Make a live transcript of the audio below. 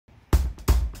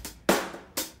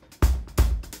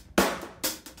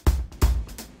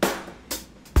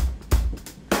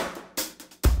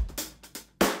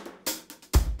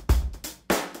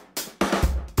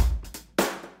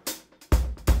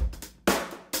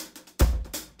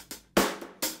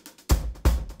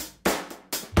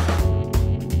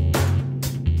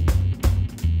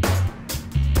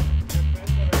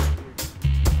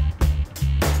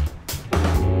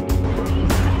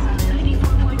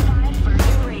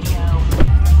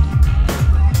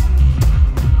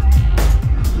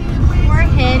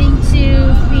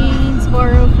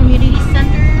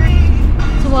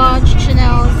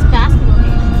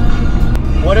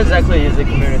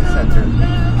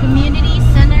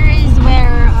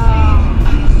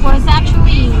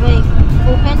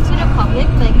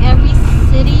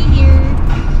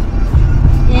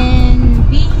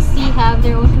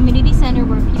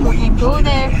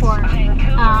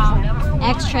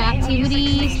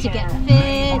to get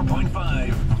fit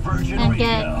and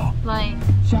get like,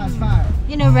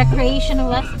 you know, recreational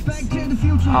lessons.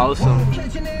 Awesome.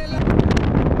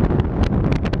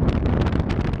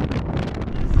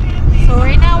 So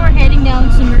right now we're heading down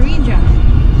to Marine Drive,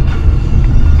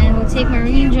 and we'll take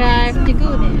Marine Drive to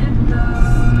go there,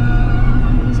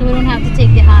 so we don't have to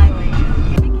take the highway.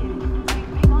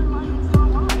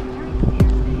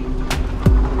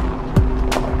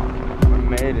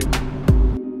 Made it.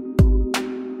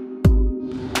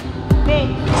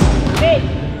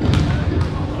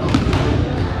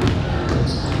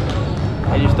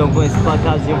 Eles estão com esse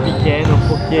placarzinho pequeno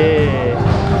porque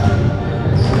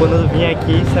quando eu vim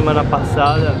aqui semana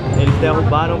passada, eles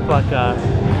derrubaram o placar.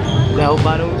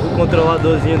 Derrubaram o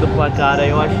controladorzinho do placar, aí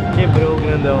eu acho que quebrou o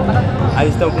grandão. Aí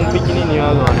eles estão com um pequenininho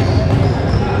agora.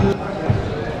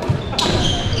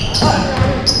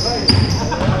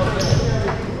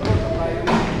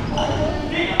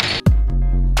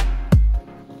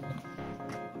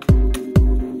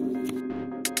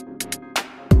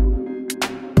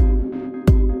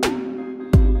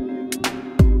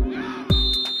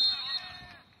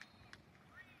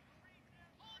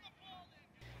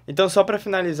 Então, só para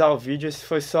finalizar o vídeo, esse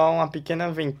foi só uma pequena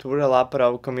aventura lá para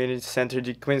o Community Center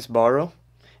de Queensborough.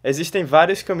 Existem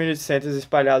vários Community Centers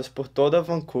espalhados por toda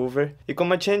Vancouver, e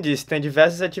como a Chen disse, tem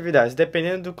diversas atividades.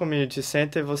 Dependendo do Community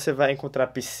Center, você vai encontrar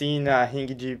piscina,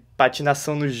 ringue de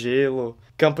patinação no gelo,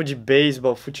 campo de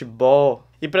beisebol, futebol.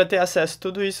 E para ter acesso a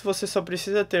tudo isso, você só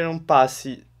precisa ter um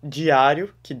passe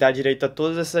diário, que dá direito a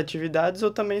todas essas atividades,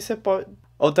 ou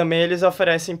também eles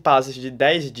oferecem passes de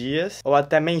 10 dias, ou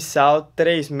até mensal,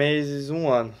 3 meses, 1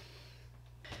 ano.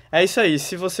 É isso aí,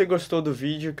 se você gostou do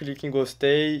vídeo, clique em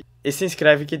gostei e se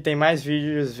inscreve que tem mais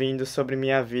vídeos vindo sobre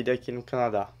minha vida aqui no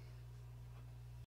Canadá.